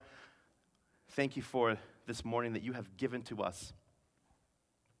thank you for this morning that you have given to us.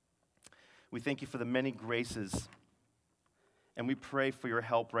 We thank you for the many graces, and we pray for your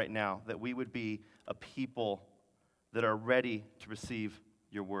help right now, that we would be a people that are ready to receive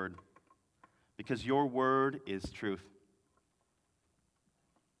your word, because your word is truth.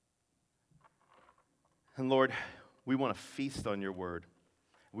 And Lord, we want to feast on your word.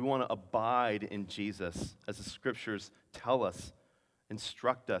 We want to abide in Jesus, as the scriptures tell us,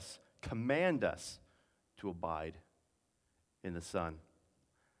 instruct us, command us to abide in the Son.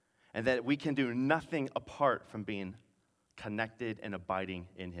 And that we can do nothing apart from being connected and abiding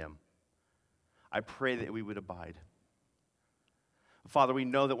in him. I pray that we would abide. Father, we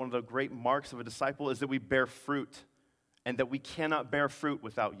know that one of the great marks of a disciple is that we bear fruit, and that we cannot bear fruit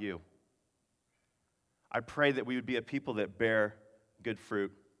without you. I pray that we would be a people that bear good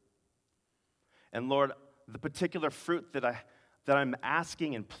fruit. And Lord, the particular fruit that I'm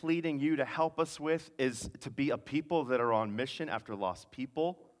asking and pleading you to help us with is to be a people that are on mission after lost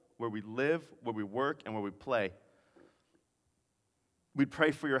people, where we live, where we work, and where we play. We'd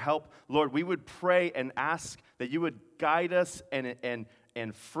pray for your help. Lord, we would pray and ask that you would guide us and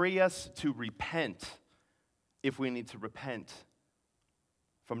free us to repent if we need to repent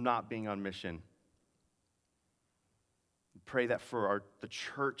from not being on mission. Pray that for the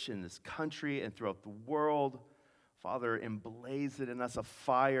church in this country and throughout the world. Father, emblaze it in us a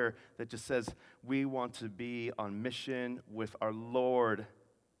fire that just says we want to be on mission with our Lord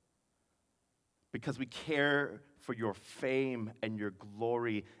because we care for your fame and your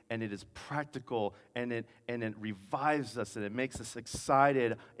glory, and it is practical, and it revives us, and it makes us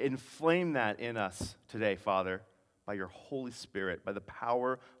excited. Inflame that in us today, Father, by your Holy Spirit, by the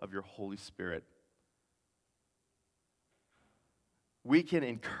power of your Holy Spirit. We can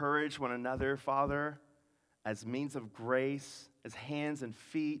encourage one another, Father, as means of grace, as hands and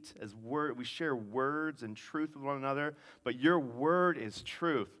feet, as word. We share words and truth with one another, but your word is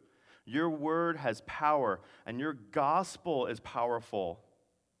truth. Your word has power, and your gospel is powerful.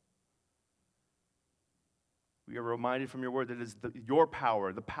 We are reminded from your word that it is your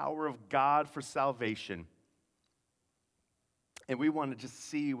power, the power of God for salvation. And we want to just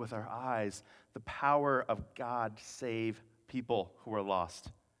see with our eyes the power of God to save people who are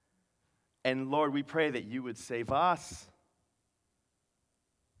lost. And Lord, we pray that you would save us.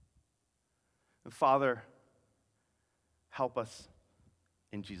 And Father, help us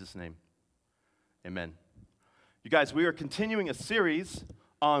in Jesus' name. Amen. You guys, we are continuing a series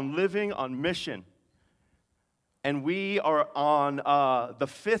on living on mission. And we are on the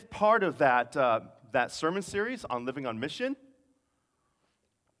fifth part of that sermon series on living on mission.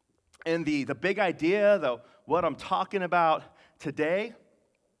 And the big idea, what I'm talking about today,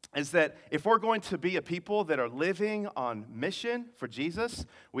 is that if we're going to be a people that are living on mission for Jesus,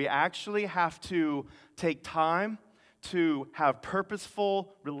 we actually have to take time to have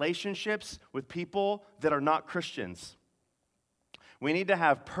purposeful relationships with people that are not Christians. We need to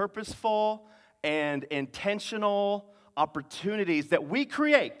have purposeful and intentional opportunities that we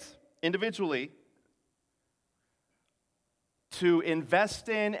create individually to invest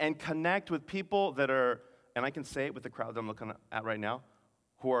in and connect with people that are, and I can say it with the crowd that I'm looking at right now,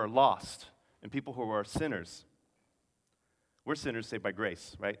 who are lost and people who are sinners. We're sinners saved by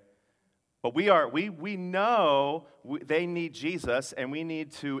grace, right? But we know they need Jesus, and we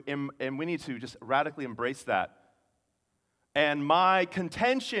need to just radically embrace that. And my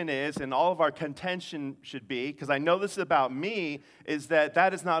contention is, and all of our contention should be, because I know this is about me, is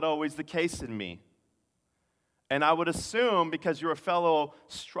that is not always the case in me. And I would assume, because you're a fellow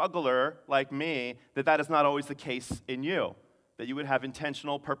struggler like me, that is not always the case in you. That you would have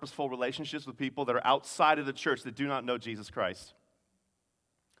intentional, purposeful relationships with people that are outside of the church that do not know Jesus Christ.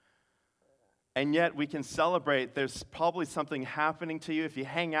 And yet we can celebrate there's probably something happening to you if you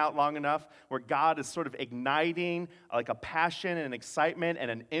hang out long enough where God is sort of igniting like a passion and an excitement and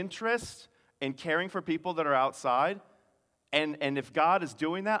an interest in caring for people that are outside. And if God is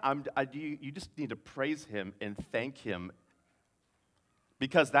doing that, you just need to praise him and thank him,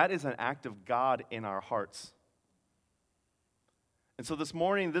 because that is an act of God in our hearts. And so this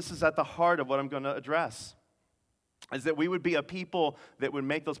morning, this is at the heart of what I'm going to address, is that we would be a people that would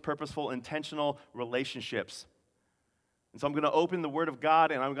make those purposeful, intentional relationships. And so I'm going to open the Word of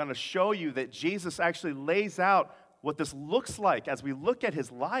God, and I'm going to show you that Jesus actually lays out what this looks like as we look at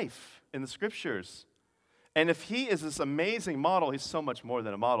his life in the Scriptures. And if he is this amazing model, he's so much more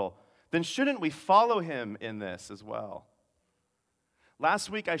than a model, then shouldn't we follow him in this as well? Last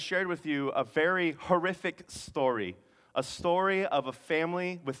week, I shared with you a very horrific story, a story of a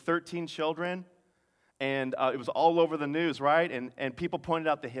family with 13 children. and it was all over the news, right? And people pointed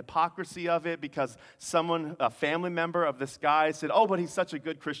out the hypocrisy of it because a family member of this guy said, oh, but he's such a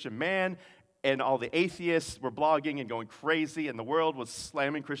good Christian man. And all the atheists were blogging and going crazy, and the world was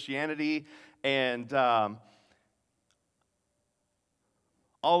slamming Christianity. And all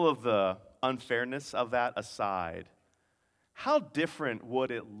of the unfairness of that aside, how different would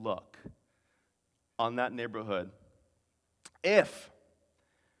it look on that neighborhood if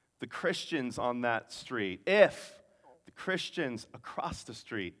the Christians on that street, if the Christians across the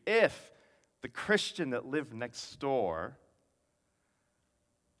street, if the Christian that lived next door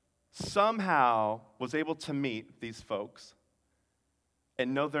somehow was able to meet these folks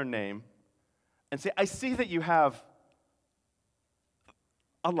and know their name and say, I see that you have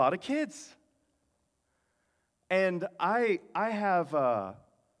a lot of kids. And I have a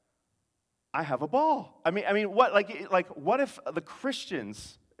ball. I mean, what what if the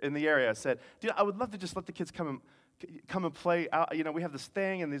Christians in the area said, dude, I would love to just let the kids come and play out. You know, we have this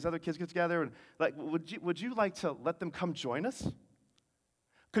thing, and these other kids get together, and would you like to let them come join us?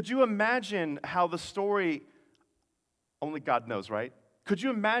 Could you imagine how the story? Only God knows, right? Could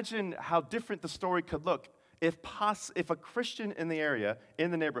you imagine how different the story could look if a Christian in the area,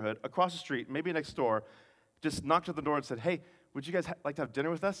 in the neighborhood, across the street, maybe next door, just knocked at the door and said, hey, would you guys like to have dinner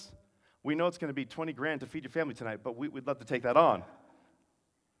with us? We know it's going to be $20,000 to feed your family tonight, but we'd love to take that on.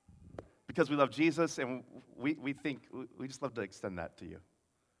 Because we love Jesus, and we think, we just love to extend that to you.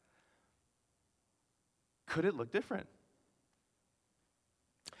 Could it look different?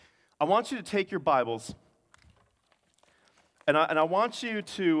 I want you to take your Bibles, and I want you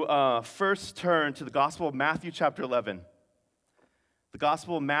to first turn to the Gospel of Matthew chapter 11. The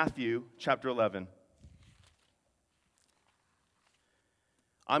Gospel of Matthew chapter 11.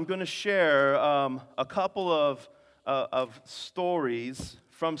 I'm going to share a couple of stories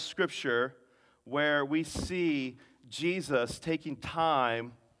from Scripture where we see Jesus taking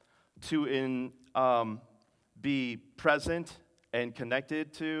time to be present and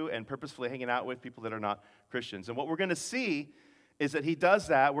connected to and purposefully hanging out with people that are not Christians. And what we're going to see is that he does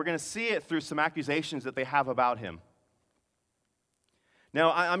that. We're going to see it through some accusations that they have about him.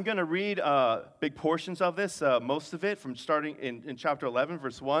 Now, I'm going to read big portions of this, most of it, from starting in chapter 11,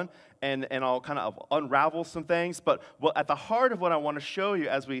 verse 1, and I'll kind of unravel some things. But at the heart of what I want to show you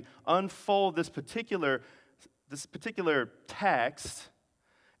as we unfold this particular text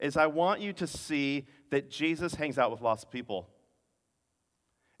is I want you to see that Jesus hangs out with lots of people.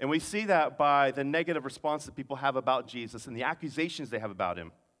 And we see that by the negative response that people have about Jesus and the accusations they have about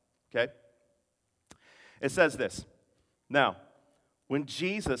him. Okay? It says this. Now, when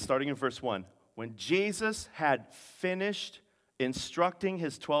Jesus, starting in verse 1, when Jesus had finished instructing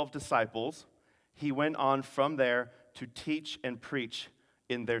his 12 disciples, he went on from there to teach and preach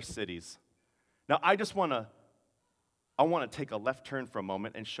in their cities. Now, I want to take a left turn for a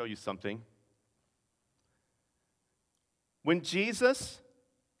moment and show you something. When Jesus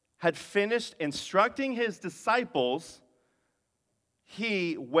had finished instructing his disciples,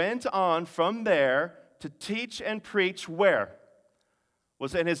 he went on from there to teach and preach where?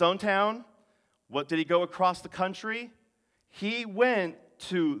 Was it in his own town? What, did he go across the country? He went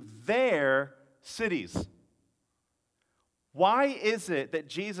to their cities. Why is it that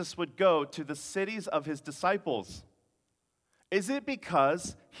Jesus would go to the cities of his disciples? Is it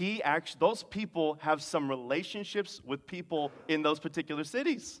because those people have some relationships with people in those particular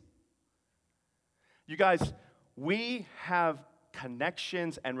cities? You guys, we have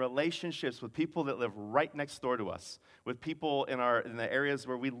connections and relationships with people that live right next door to us, with people in the areas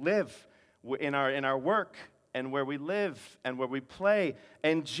where we live, in our work, and where we live, and where we play.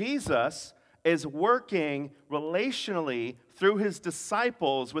 And Jesus is working relationally through his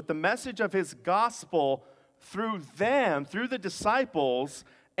disciples with the message of his gospel through them, through the disciples,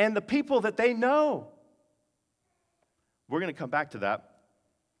 and the people that they know. We're going to come back to that.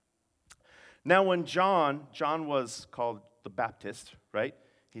 Now, when John was called the Baptist, right?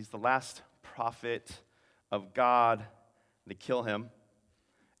 He's the last prophet of God. They kill him.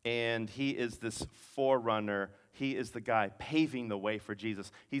 And he is this forerunner. He is the guy paving the way for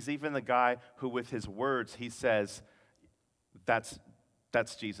Jesus. He's even the guy who, with his words, he says, that's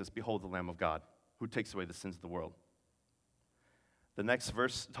Jesus. Behold the Lamb of God who takes away the sins of the world. The next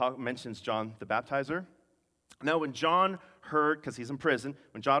verse mentions John the Baptizer. Now, when John heard, because he's in prison,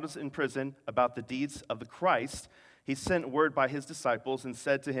 when John was in prison about the deeds of the Christ, he sent word by his disciples and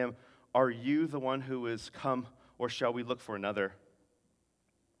said to him, "Are you the one who is come, or shall we look for another?"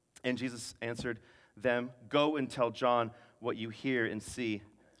 And Jesus answered them, "Go and tell John what you hear and see.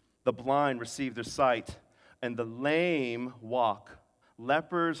 The blind receive their sight, and the lame walk.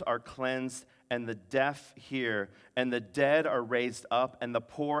 Lepers are cleansed, and the deaf hear, and the dead are raised up, and the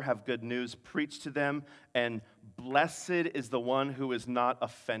poor have good news preached to them, and blessed is the one who is not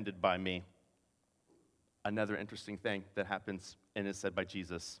offended by me. Another interesting thing that happens and is said by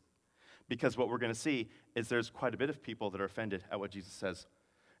Jesus. Because what we're going to see is there's quite a bit of people that are offended at what Jesus says.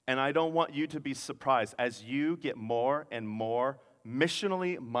 And I don't want you to be surprised as you get more and more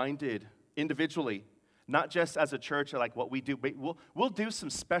missionally minded individually, not just as a church, like what we do. We'll do some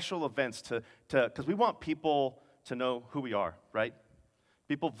special events because we want people to know who we are, right?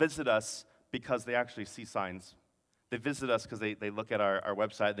 People visit us because they actually see signs. They visit us because they look at our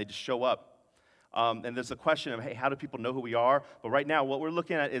website. They just show up. And there's a question of, hey, how do people know who we are? But right now, what we're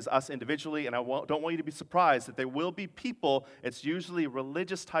looking at is us individually, and don't want you to be surprised that there will be people, it's usually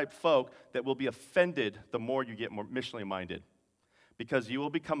religious-type folk, that will be offended the more you get more missionally minded. Because you will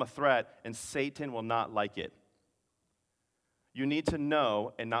become a threat, and Satan will not like it. You need to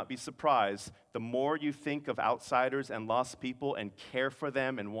know and not be surprised. The more you think of outsiders and lost people and care for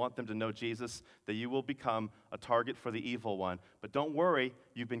them and want them to know Jesus, that you will become a target for the evil one. But don't worry,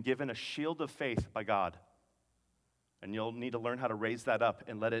 you've been given a shield of faith by God. And you'll need to learn how to raise that up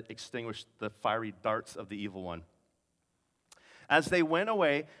and let it extinguish the fiery darts of the evil one. As they went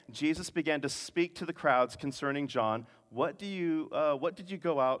away, Jesus began to speak to the crowds concerning John. What did you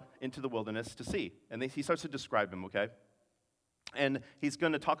go out into the wilderness to see? And he starts to describe him, okay? And he's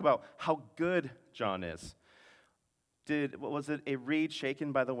going to talk about how good John is. Was it a reed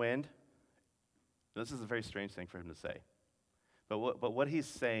shaken by the wind? This is a very strange thing for him to say. But what he's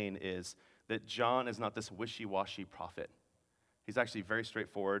saying is that John is not this wishy-washy prophet. He's actually very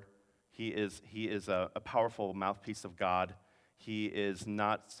straightforward. He is a powerful mouthpiece of God. He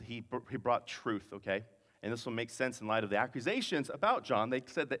brought truth, okay? And this will make sense in light of the accusations about John. They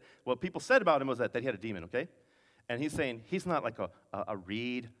said that what people said about him was that he had a demon, okay? And he's saying he's not like a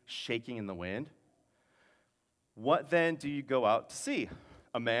reed shaking in the wind. What then do you go out to see?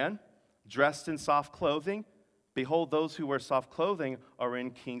 A man dressed in soft clothing? Behold, those who wear soft clothing are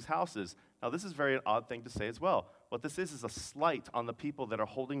in king's houses. Now, this is a very odd thing to say as well. What this is a slight on the people that are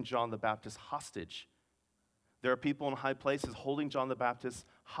holding John the Baptist hostage. There are people in high places holding John the Baptist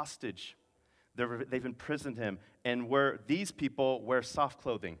hostage. They've imprisoned him. And where these people wear soft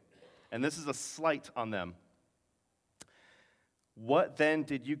clothing. And this is a slight on them. What then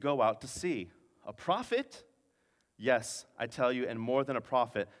did you go out to see? A prophet? Yes, I tell you, and more than a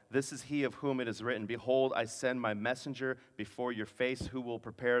prophet. This is he of whom it is written, behold, I send my messenger before your face, who will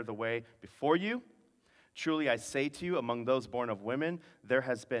prepare the way before you. Truly I say to you, among those born of women, there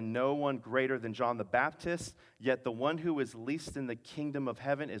has been no one greater than John the Baptist, yet the one who is least in the kingdom of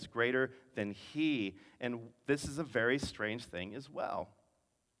heaven is greater than he. And this is a very strange thing as well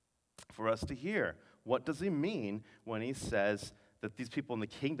for us to hear. What does he mean when he says that these people in the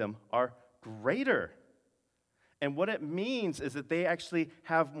kingdom are greater? And what it means is that they actually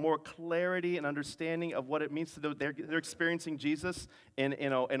have more clarity and understanding of what it means to them. They're experiencing Jesus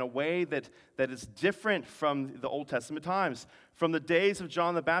in a way that is different from the Old Testament times. From the days of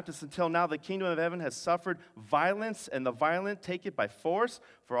John the Baptist until now, the kingdom of heaven has suffered violence, and the violent take it by force.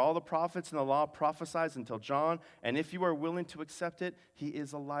 For all the prophets and the law prophesied until John. And if you are willing to accept it, he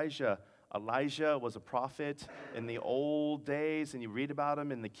is Elijah. Elijah was a prophet in the old days, and you read about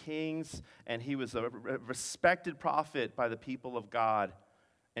him in the Kings, and he was a respected prophet by the people of God.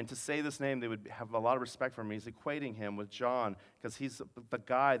 And to say this name, they would have a lot of respect for him. He's equating him with John because he's the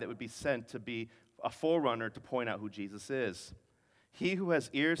guy that would be sent to be a forerunner to point out who Jesus is. He who has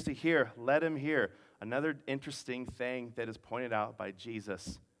ears to hear, let him hear. Another interesting thing that is pointed out by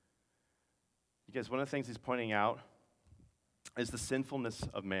Jesus. Because one of the things he's pointing out is the sinfulness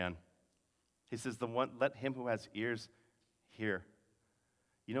of man. He says, let him who has ears hear.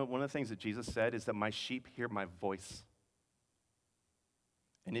 You know, one of the things that Jesus said is that my sheep hear my voice.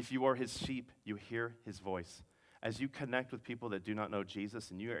 And if you are his sheep, you hear his voice. As you connect with people that do not know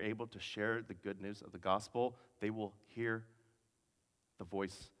Jesus and you are able to share the good news of the gospel, they will hear the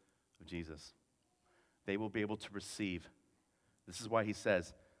voice of Jesus. They will be able to receive. This is why he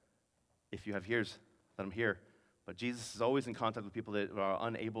says, if you have ears, let them hear. But Jesus is always in contact with people that are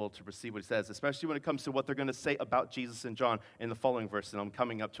unable to receive what he says, especially when it comes to what they're going to say about Jesus and John in the following verse, and I'm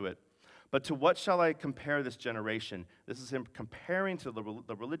coming up to it. But to what shall I compare this generation? This is him comparing to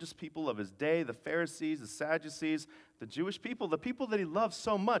the religious people of his day, the Pharisees, the Sadducees, the Jewish people, the people that he loved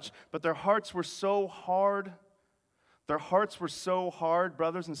so much, but their hearts were so hard. Their hearts were so hard,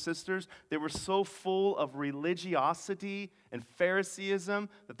 brothers and sisters. They were so full of religiosity and Phariseeism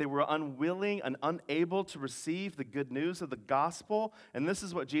that they were unwilling and unable to receive the good news of the gospel. And this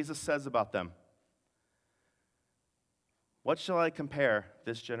is what Jesus says about them. What shall I compare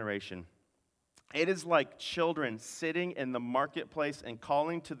this generation? It is like children sitting in the marketplace and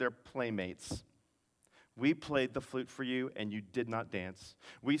calling to their playmates. We played the flute for you, and you did not dance.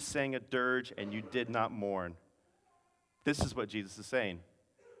 We sang a dirge, and you did not mourn. This is what Jesus is saying.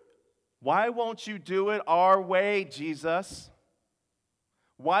 Why won't you do it our way, Jesus?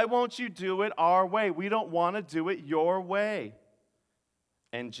 Why won't you do it our way? We don't want to do it your way.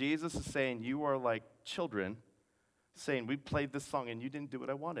 And Jesus is saying, you are like children, saying, we played this song, and you didn't do what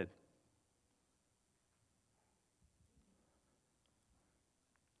I wanted.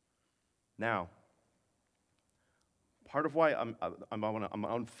 Now, part of why I'm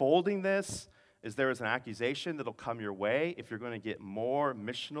unfolding this is there is an accusation that'll come your way if you're going to get more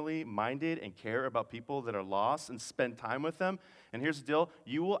missionally minded and care about people that are lost and spend time with them. And here's the deal: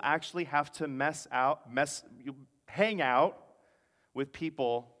 you will actually have to hang out with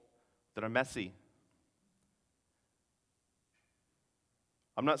people that are messy.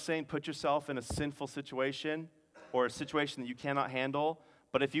 I'm not saying put yourself in a sinful situation or a situation that you cannot handle,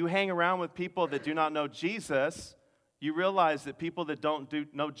 but if you hang around with people that do not know Jesus, you realize that people that don't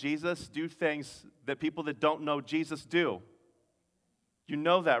know Jesus do things that people that don't know Jesus do. You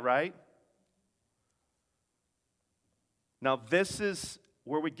know that, right? Now, this is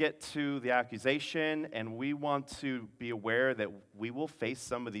where we get to the accusation, and we want to be aware that we will face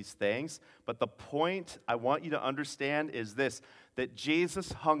some of these things. But the point I want you to understand is this, that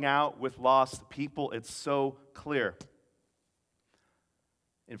Jesus hung out with lost people. It's so clear.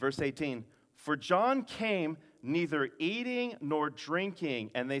 In verse 18, for John came neither eating nor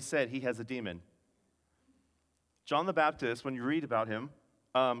drinking, and they said he has a demon. John the Baptist, when you read about him,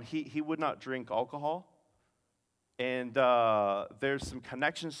 he would not drink alcohol. And there's some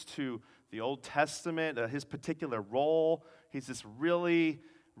connections to the Old Testament, his particular role. He's this really,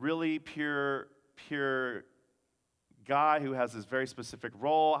 really pure guy who has this very specific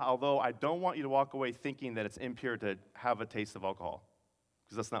role, although I don't want you to walk away thinking that it's impure to have a taste of alcohol,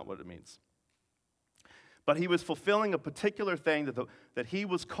 because that's not what it means. But he was fulfilling a particular thing that he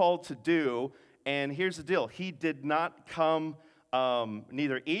was called to do, and here's the deal. He did not come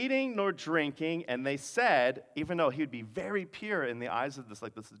neither eating nor drinking, and they said, even though he would be very pure in the eyes of this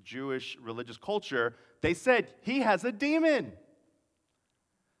Jewish religious culture, they said, he has a demon.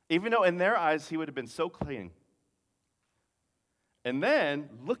 Even though in their eyes he would have been so clean. And then,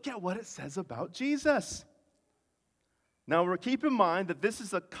 look at what it says about Jesus. Now, keep in mind that this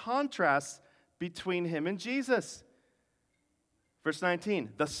is a contrast between him and Jesus. Verse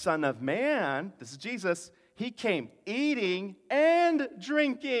 19, the Son of Man, this is Jesus, he came eating and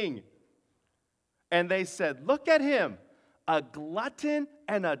drinking. And they said, look at him, a glutton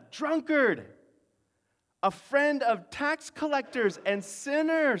and a drunkard, a friend of tax collectors and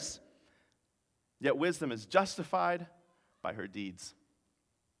sinners. Yet wisdom is justified by her deeds.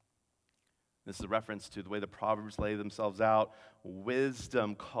 This is a reference to the way the Proverbs lay themselves out.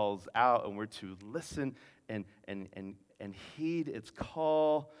 Wisdom calls out, and we're to listen and heed its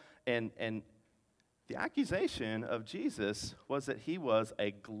call. And the accusation of Jesus was that he was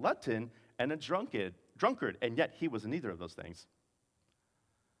a glutton and a drunkard, and yet he was neither of those things.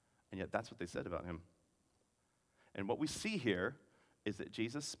 And yet that's what they said about him. And what we see here is that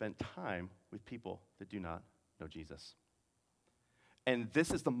Jesus spent time with people that do not know Jesus. And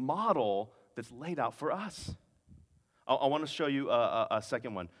this is the model that's laid out for us. I want to show you a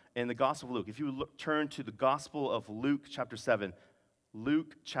second one. In the Gospel of Luke, if you turn to the Gospel of Luke chapter 7.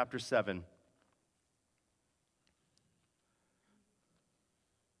 Luke chapter 7.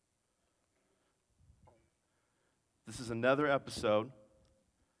 This is another episode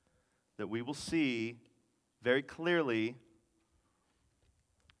that we will see very clearly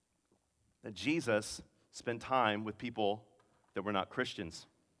that Jesus spent time with people that were not Christians.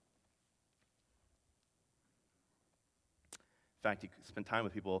 In fact, he spent time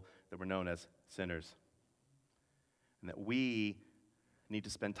with people that were known as sinners. And that we need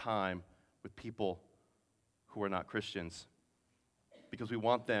to spend time with people who are not Christians because we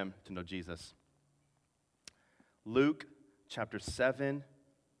want them to know Jesus. Luke chapter 7.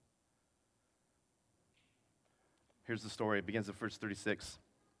 Here's the story. It begins at verse 36.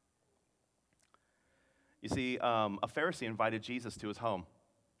 You see, a Pharisee invited Jesus to his home.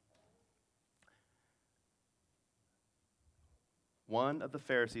 One of the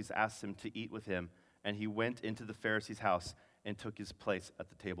Pharisees asked him to eat with him, and he went into the Pharisee's house and took his place at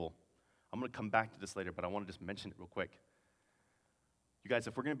the table. I'm going to come back to this later, but I want to just mention it real quick. You guys,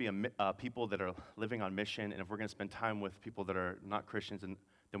 if we're going to be people that are living on mission, and if we're going to spend time with people that are not Christians,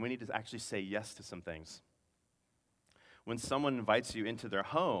 then we need to actually say yes to some things. When someone invites you into their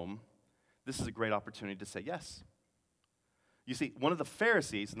home, this is a great opportunity to say yes. You see, one of the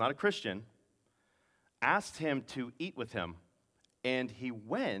Pharisees, not a Christian, asked him to eat with him. And he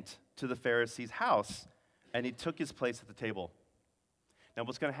went to the Pharisee's house, and he took his place at the table. Now,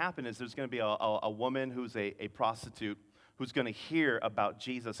 what's going to happen is there's going to be a woman who's a prostitute who's going to hear about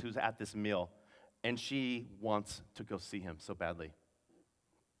Jesus who's at this meal, and she wants to go see him so badly.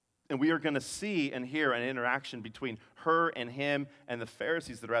 And we are going to see and hear an interaction between her and him and the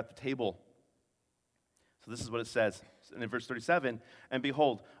Pharisees that are at the table. So this is what it says in verse 37, and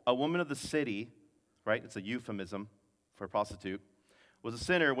behold, a woman of the city, right, it's a euphemism for a prostitute, was a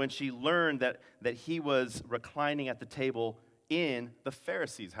sinner when she learned that he was reclining at the table in the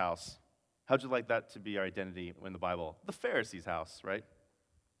Pharisee's house. How'd you like that to be our identity in the Bible? The Pharisee's house, right?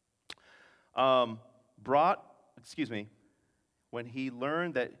 When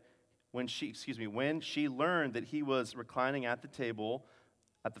she learned that he was reclining at the table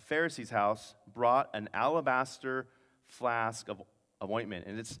at the Pharisee's house, brought an alabaster flask of ointment,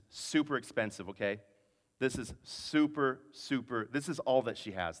 and it's super expensive, okay? This is this is all that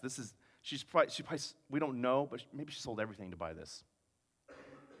she has. She's probably, we don't know, but maybe she sold everything to buy this.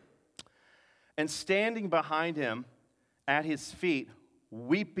 And standing behind him at his feet,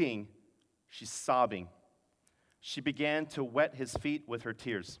 weeping, she's sobbing, she began to wet his feet with her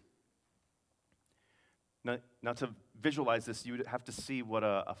tears. Now to visualize this, you would have to see what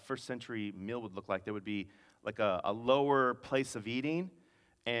a first century meal would look like. There would be like a lower place of eating,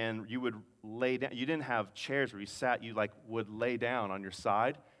 and you would lay down. You didn't have chairs where you sat. You would lay down on your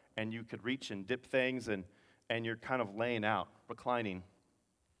side, and you could reach and dip things, and you're kind of laying out, reclining.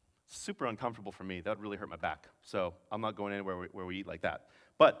 Super uncomfortable for me. That would really hurt my back. So I'm not going anywhere where we eat like that.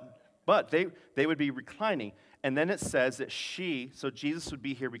 But they would be reclining, and then it says that so Jesus would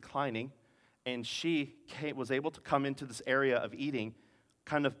be here reclining, and she was able to come into this area of eating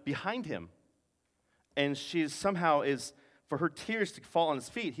kind of behind him. And she somehow is, for her tears to fall on his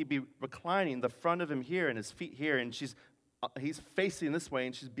feet, he'd be reclining the front of him here and his feet here, and he's facing this way,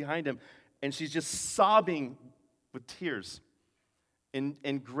 and she's behind him, and she's just sobbing with tears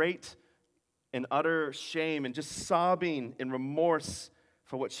in great and utter shame, and just sobbing in remorse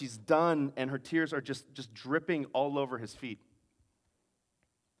for what she's done, and her tears are just dripping all over his feet.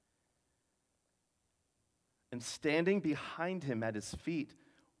 And standing behind him at his feet,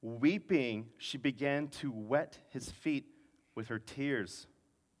 weeping, she began to wet his feet with her tears.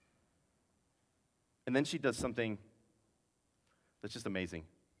 And then she does something that's just amazing.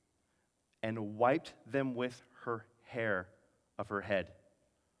 And wiped them with her hair of her head,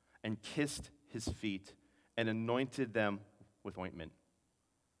 and kissed his feet, and anointed them with ointment.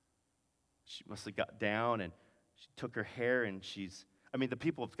 She must have got down, and she took her hair, and the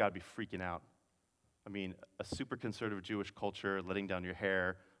people have got to be freaking out. A super conservative Jewish culture, letting down your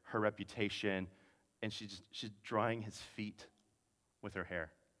hair, her reputation, and she's drying his feet with her hair.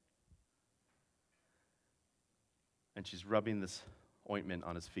 And she's rubbing this ointment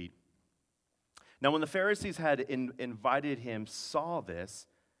on his feet. Now, when the Pharisees had invited him, saw this,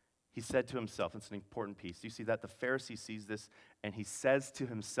 he said to himself, it's an important piece. Do you see that? The Pharisee sees this, and he says to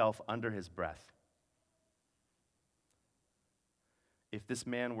himself under his breath, if this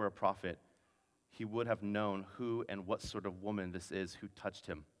man were a prophet, he would have known who and what sort of woman this is who touched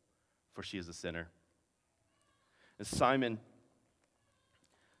him, for she is a sinner.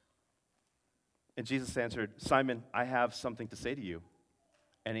 And Jesus answered, Simon, I have something to say to you.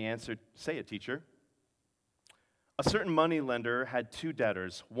 And he answered, say it, teacher. A certain money lender had two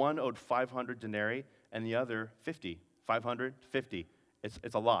debtors. One owed 500 denarii and the other 50. 500, 50.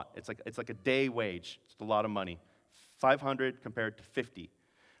 It's a lot. It's like a day wage. It's a lot of money. 500 compared to 50.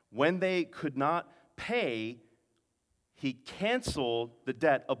 When they could not pay, he canceled the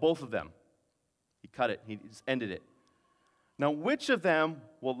debt of both of them. He cut it. He just ended it. Now, which of them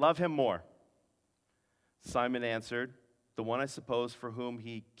will love him more? Simon answered, the one, I suppose, for whom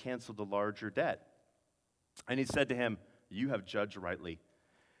he canceled the larger debt. And he said to him, you have judged rightly.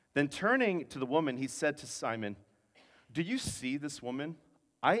 Then turning to the woman, he said to Simon, do you see this woman?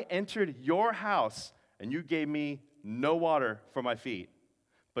 I entered your house, and you gave me no water for my feet,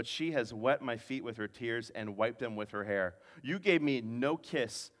 but she has wet my feet with her tears and wiped them with her hair. You gave me no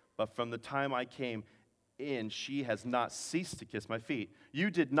kiss, but from the time I came in, she has not ceased to kiss my feet. You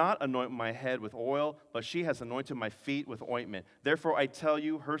did not anoint my head with oil, but she has anointed my feet with ointment. Therefore I tell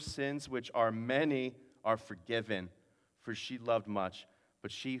you, her sins, which are many, are forgiven, for she loved much,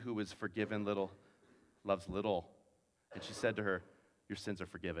 but she who is forgiven little loves little. And she said to her, your sins are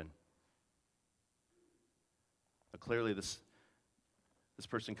forgiven. Now, clearly this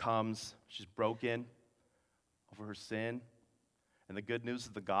person comes, she's broken over her sin. And the good news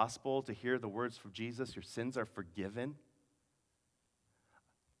of the gospel, to hear the words from Jesus, your sins are forgiven.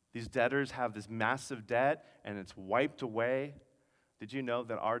 These debtors have this massive debt, and it's wiped away. Did you know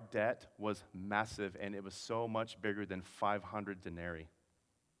that our debt was massive, and it was so much bigger than 500 denarii?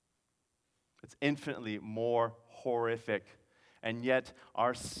 It's infinitely more horrific. And yet,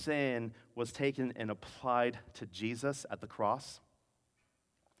 our sin was taken and applied to Jesus at the cross.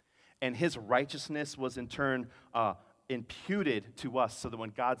 And his righteousness was in turn imputed to us, so that when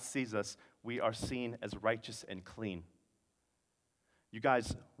God sees us, we are seen as righteous and clean. You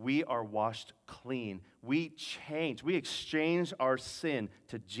guys, we are washed clean. We exchange our sin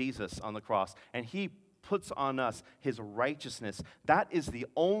to Jesus on the cross, and he puts on us his righteousness. That is the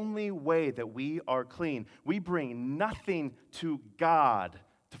only way that we are clean. We bring nothing to God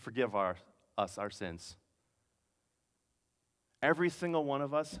to forgive us our sins. Every single one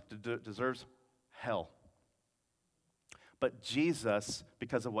of us deserves hell. But Jesus,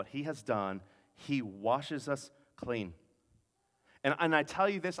 because of what he has done, he washes us clean. And I tell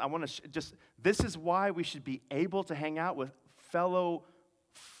you this, I want to this is why we should be able to hang out with fellow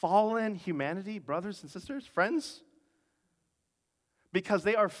fallen humanity, brothers and sisters, friends. Because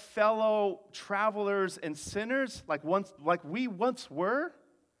they are fellow travelers and sinners like we once were.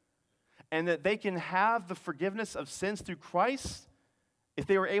 And that they can have the forgiveness of sins through Christ if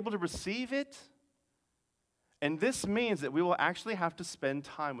they were able to receive it. And this means that we will actually have to spend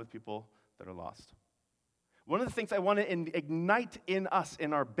time with people that are lost. One of the things I want to ignite in us,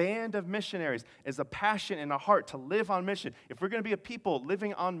 in our band of missionaries, is a passion in our heart to live on mission. If we're going to be a people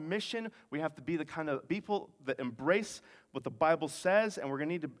living on mission, we have to be the kind of people that embrace what the Bible says, and we're going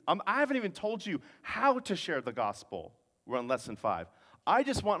to need to... I haven't even told you how to share the gospel. We're on lesson 5. I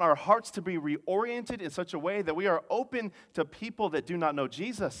just want our hearts to be reoriented in such a way that we are open to people that do not know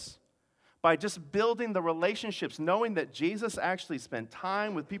Jesus. By just building the relationships, knowing that Jesus actually spent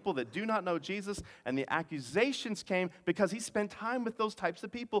time with people that do not know Jesus, and the accusations came because he spent time with those types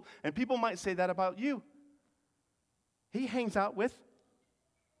of people. And people might say that about you. He hangs out with.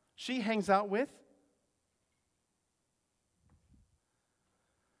 She hangs out with.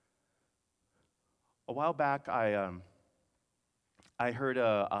 A while back, I heard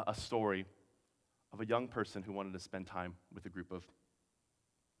a story of a young person who wanted to spend time with a group of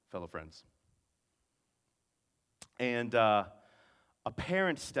fellow friends. And a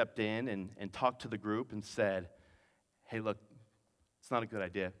parent stepped in and talked to the group and said, hey, look, it's not a good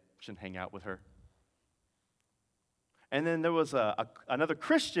idea. You shouldn't hang out with her. And then there was another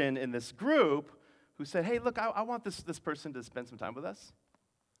Christian in this group who said, hey, look, I want this person to spend some time with us.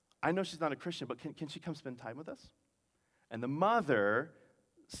 I know she's not a Christian, but can she come spend time with us? And the mother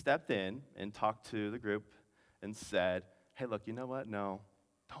stepped in and talked to the group and said, hey, look, you know what? No,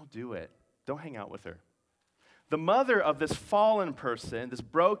 don't do it. Don't hang out with her. The mother of this fallen person, this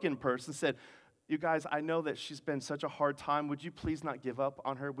broken person, said, you guys, I know that she's been such a hard time. Would you please not give up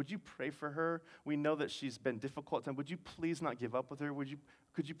on her? Would you pray for her? We know that she's been difficult time. Would you please not give up with her?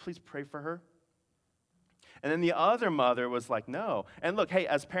 Could you please pray for her? And then the other mother was like, no. And look, hey,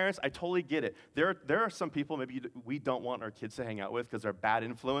 as parents, I totally get it. There are some people maybe we don't want our kids to hang out with because they're bad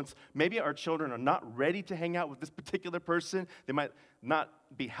influence. Maybe our children are not ready to hang out with this particular person. They might not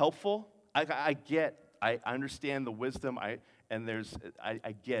be helpful. I understand the wisdom, I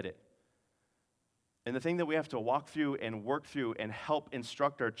get it. And the thing that we have to walk through and work through and help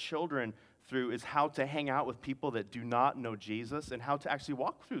instruct our children through is how to hang out with people that do not know Jesus and how to actually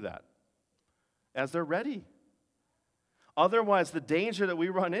walk through that as they're ready. Otherwise, the danger that we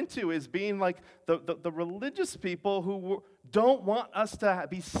run into is being like the religious people who don't want us to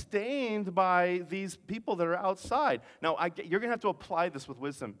be stained by these people that are outside. Now, you're going to have to apply this with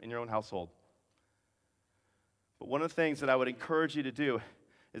wisdom in your own household. But one of the things that I would encourage you to do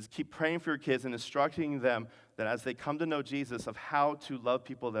is keep praying for your kids and instructing them that as they come to know Jesus, of how to love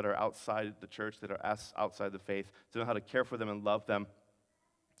people that are outside the church, that are outside the faith, to know how to care for them and love them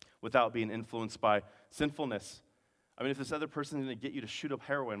without being influenced by sinfulness. I mean, if this other person is going to get you to shoot up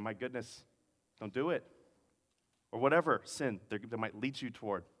heroin, my goodness, don't do it. Or whatever sin that might lead you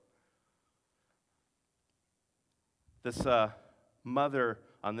toward. This mother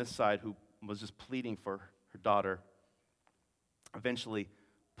on this side who was just pleading for her daughter eventually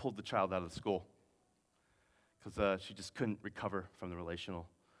pulled the child out of the school because she just couldn't recover from the relational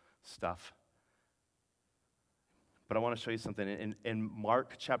stuff. But I want to show you something. In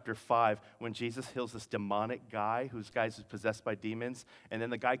Mark chapter 5, when Jesus heals this demonic guy who's possessed by demons, and then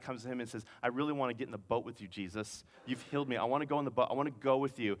the guy comes to him and says, I really want to get in the boat with you, Jesus. You've healed me. I want to go in the boat. I want to go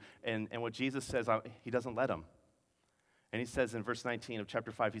with you. And what Jesus says, he doesn't let him. And he says in verse 19 of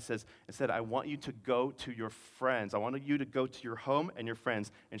chapter 5, he says, I want you to go to your friends. I want you to go to your home and your friends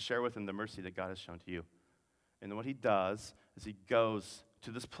and share with them the mercy that God has shown to you. And then what he does is he goes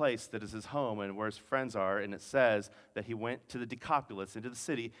to this place that is his home and where his friends are, and it says that he went to the Decapolis, into the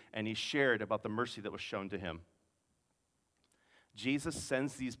city, and he shared about the mercy that was shown to him. Jesus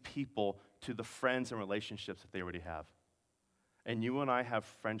sends these people to the friends and relationships that they already have. And you and I have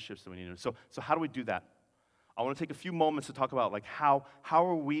friendships that we need to. So how do we do that? I want to take a few moments to talk about how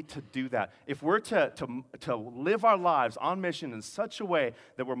are we to do that. If we're to live our lives on mission in such a way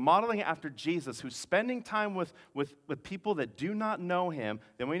that we're modeling after Jesus, who's spending time with people that do not know him,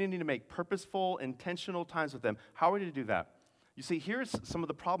 then we need to make purposeful, intentional times with them. How are we to do that? You see, here's some of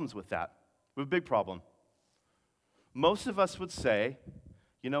the problems with that. We have a big problem. Most of us would say,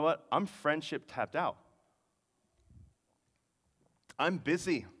 you know what, I'm friendship tapped out. I'm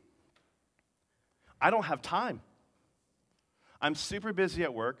busy. I don't have time. I'm super busy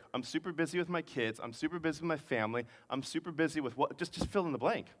at work. I'm super busy with my kids. I'm super busy with my family. I'm super busy with what? Just fill in the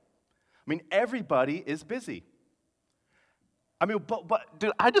blank. I mean, everybody is busy. I mean, but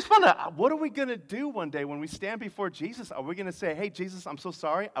dude, I just want to, what are we going to do one day when we stand before Jesus? Are we going to say, hey, Jesus, I'm so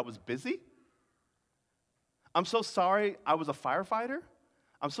sorry I was busy? I'm so sorry I was a firefighter?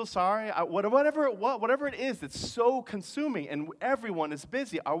 I'm so sorry, whatever it is that's so consuming and everyone is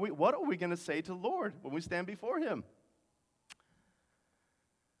busy, what are we going to say to the Lord when we stand before him?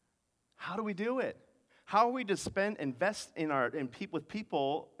 How do we do it? How are we to invest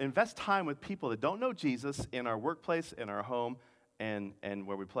time with people that don't know Jesus in our workplace, in our home, and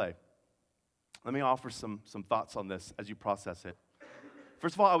where we play? Let me offer some thoughts on this as you process it.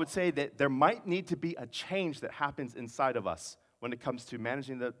 First of all, I would say that there might need to be a change that happens inside of us when it comes to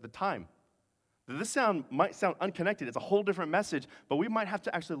managing the time. This might sound unconnected. It's a whole different message, but we might have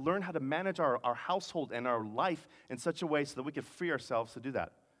to actually learn how to manage our household and our life in such a way so that we can free ourselves to do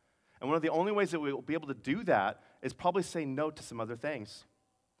that. And one of the only ways that we'll be able to do that is probably say no to some other things.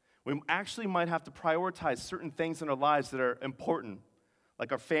 We actually might have to prioritize certain things in our lives that are important,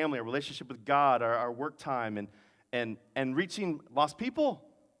 like our family, our relationship with God, our work time, and reaching lost people.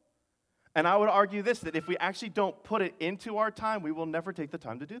 And I would argue this, that if we actually don't put it into our time, we will never take the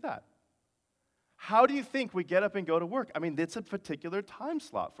time to do that. How do you think we get up and go to work? I mean, it's a particular time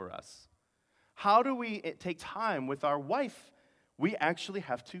slot for us. How do we take time with our wife? We actually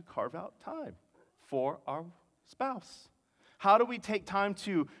have to carve out time for our spouse. How do we take time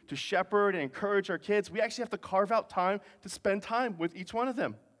to shepherd and encourage our kids? We actually have to carve out time to spend time with each one of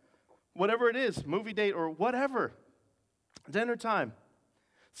them. Whatever it is, movie date or whatever, dinner time.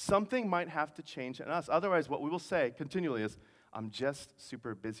 Something might have to change in us. Otherwise, what we will say continually is, I'm just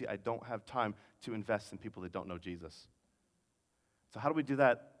super busy. I don't have time to invest in people that don't know Jesus. So how do we do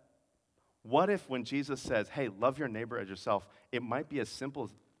that? What if when Jesus says, hey, love your neighbor as yourself, it might be as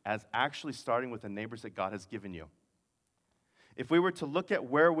simple as actually starting with the neighbors that God has given you? If we were to look at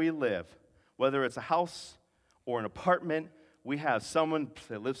where we live, whether it's a house or an apartment, we have someone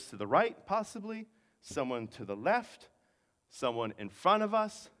that lives to the right, possibly, someone to the left, someone in front of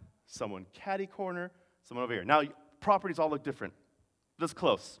us, someone catty corner, someone over here. Now, properties all look different. That's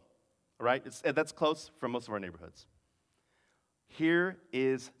close, all right? That's close from most of our neighborhoods. Here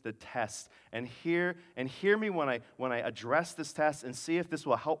is the test, and hear me when I address this test and see if this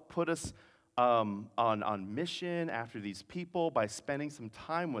will help put us on mission after these people by spending some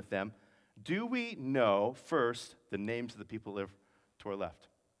time with them. Do we know, first, the names of the people that live to our left?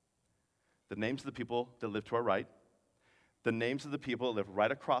 The names of the people that live to our right? The names of the people that live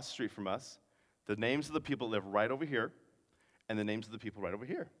right across the street from us? The names of the people that live right over here? And the names of the people right over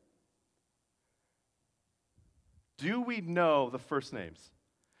here? Do we know the first names?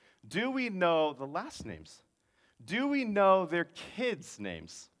 Do we know the last names? Do we know their kids'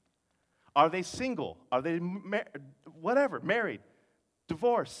 names? Are they single? Are they married,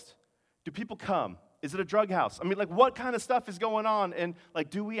 divorced? Do people come? Is it a drug house? I mean, what kind of stuff is going on? And,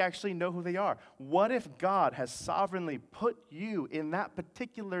 do we actually know who they are? What if God has sovereignly put you in that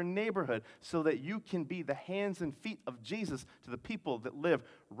particular neighborhood so that you can be the hands and feet of Jesus to the people that live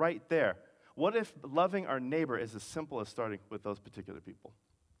right there? What if loving our neighbor is as simple as starting with those particular people?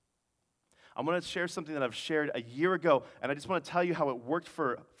 I'm going to share something that I've shared a year ago, and I just want to tell you how it worked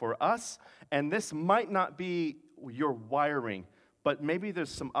for us. And this might not be your wiring, but maybe there's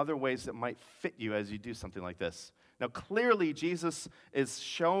some other ways that might fit you as you do something like this. Now, clearly, Jesus is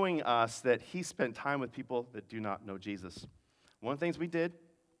showing us that he spent time with people that do not know Jesus. One of the things we did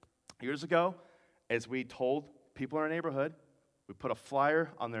years ago is we told people in our neighborhood, we put a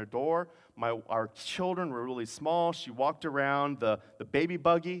flyer on their door. Our children were really small. She walked around the baby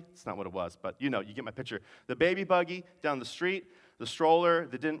buggy. It's not what it was, but you get my picture. The baby buggy down the street, the stroller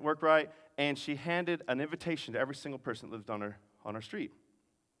that didn't work right, and she handed an invitation to every single person that lived on our street.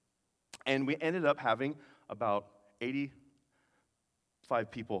 And we ended up having about 80 5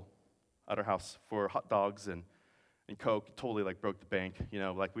 people at our house for hot dogs and Coke. Totally like broke the bank,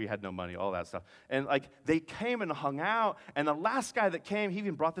 like we had no money, all that stuff. And like they came and hung out, and the last guy that came, he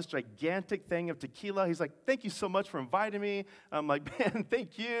even brought this gigantic thing of tequila. He's like, "Thank you so much for inviting me." I'm like, "Man,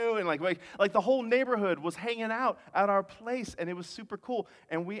 thank you." And like the whole neighborhood was hanging out at our place, and it was super cool.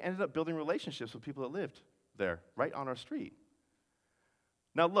 And we ended up building relationships with people that lived there, right on our street.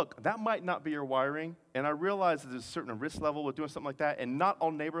 Now look, that might not be your wiring, and I realize that there's a certain risk level with doing something like that, and not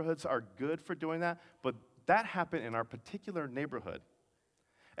all neighborhoods are good for doing that, but that happened in our particular neighborhood.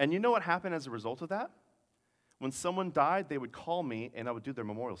 And you know what happened as a result of that? When someone died, they would call me, and I would do their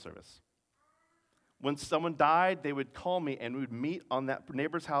memorial service. When someone died, they would call me, and we would meet on that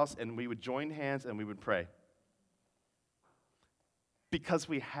neighbor's house, and we would join hands, and we would pray. Because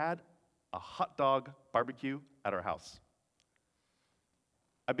we had a hot dog barbecue at our house.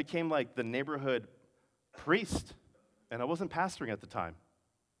 I became like the neighborhood priest, and I wasn't pastoring at the time.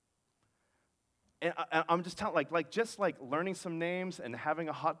 And I'm just telling, just learning some names and having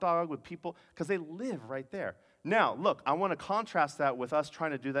a hot dog with people, because they live right there. Now, look, I want to contrast that with us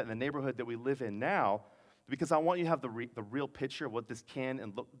trying to do that in the neighborhood that we live in now, because I want you to have the real picture of what this can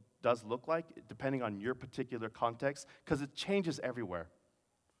and does look like, depending on your particular context, because it changes everywhere.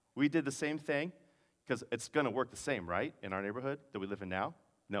 We did the same thing, because it's going to work the same, right, in our neighborhood that we live in now?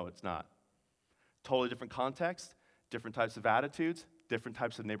 No, it's not. Totally different context, different types of attitudes, different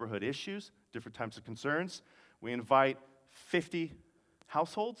types of neighborhood issues, different types of concerns. We invite 50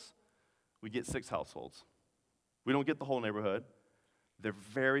 households, we get 6 households. We don't get the whole neighborhood. They're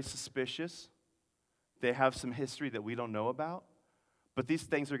very suspicious. They have some history that we don't know about. But these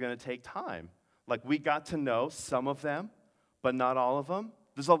things are going to take time. Like, we got to know some of them, but not all of them.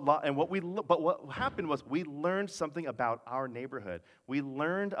 There's a lot, and what happened was we learned something about our neighborhood. We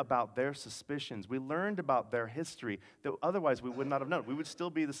learned about their suspicions. We learned about their history that otherwise we would not have known. We would still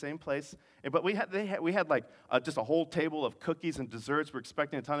be the same place, but we had just a whole table of cookies and desserts. We're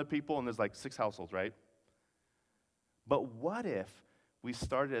expecting a ton of people, and there's like 6 households, right? But what if we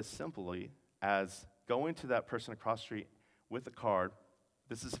started as simply as going to that person across the street with a card,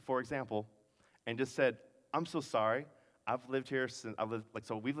 this is for example, and just said, "I'm so sorry. I've lived here since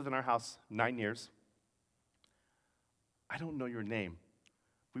we've lived in our house 9 years. I don't know your name.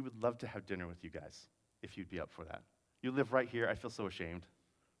 We would love to have dinner with you guys if you'd be up for that. You live right here. I feel so ashamed.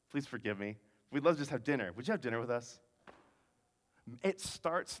 Please forgive me. We'd love to just have dinner. Would you have dinner with us?" It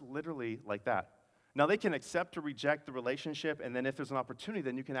starts literally like that. Now, they can accept or reject the relationship, and then if there's an opportunity,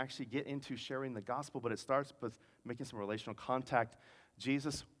 then you can actually get into sharing the gospel, but it starts with making some relational contact.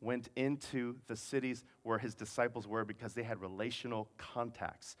 Jesus went into the cities where his disciples were because they had relational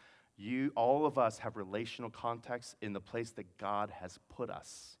contacts. All of us have relational contacts in the place that God has put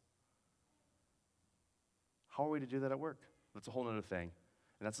us. How are we to do that at work? That's a whole other thing.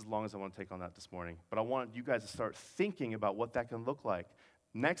 And that's as long as I want to take on that this morning. But I want you guys to start thinking about what that can look like.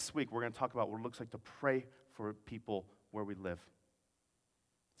 Next week, we're going to talk about what it looks like to pray for people where we live.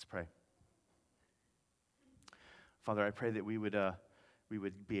 Let's pray. Father, I pray that we would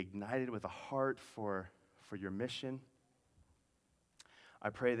be ignited with a heart for your mission.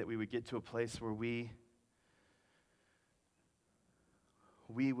 I pray that we would get to a place where we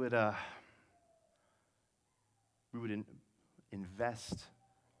would invest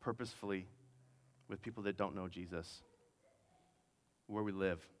purposefully with people that don't know Jesus, where we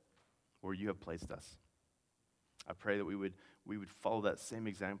live, where you have placed us. I pray that we would follow that same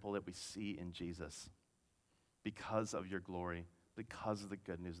example that we see in Jesus because of your glory, because of the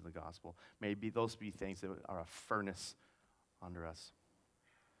good news of the gospel. May those be things that are a furnace under us.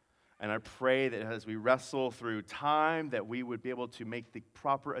 And I pray that as we wrestle through time, that we would be able to make the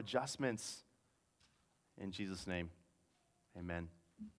proper adjustments. In Jesus' name, amen.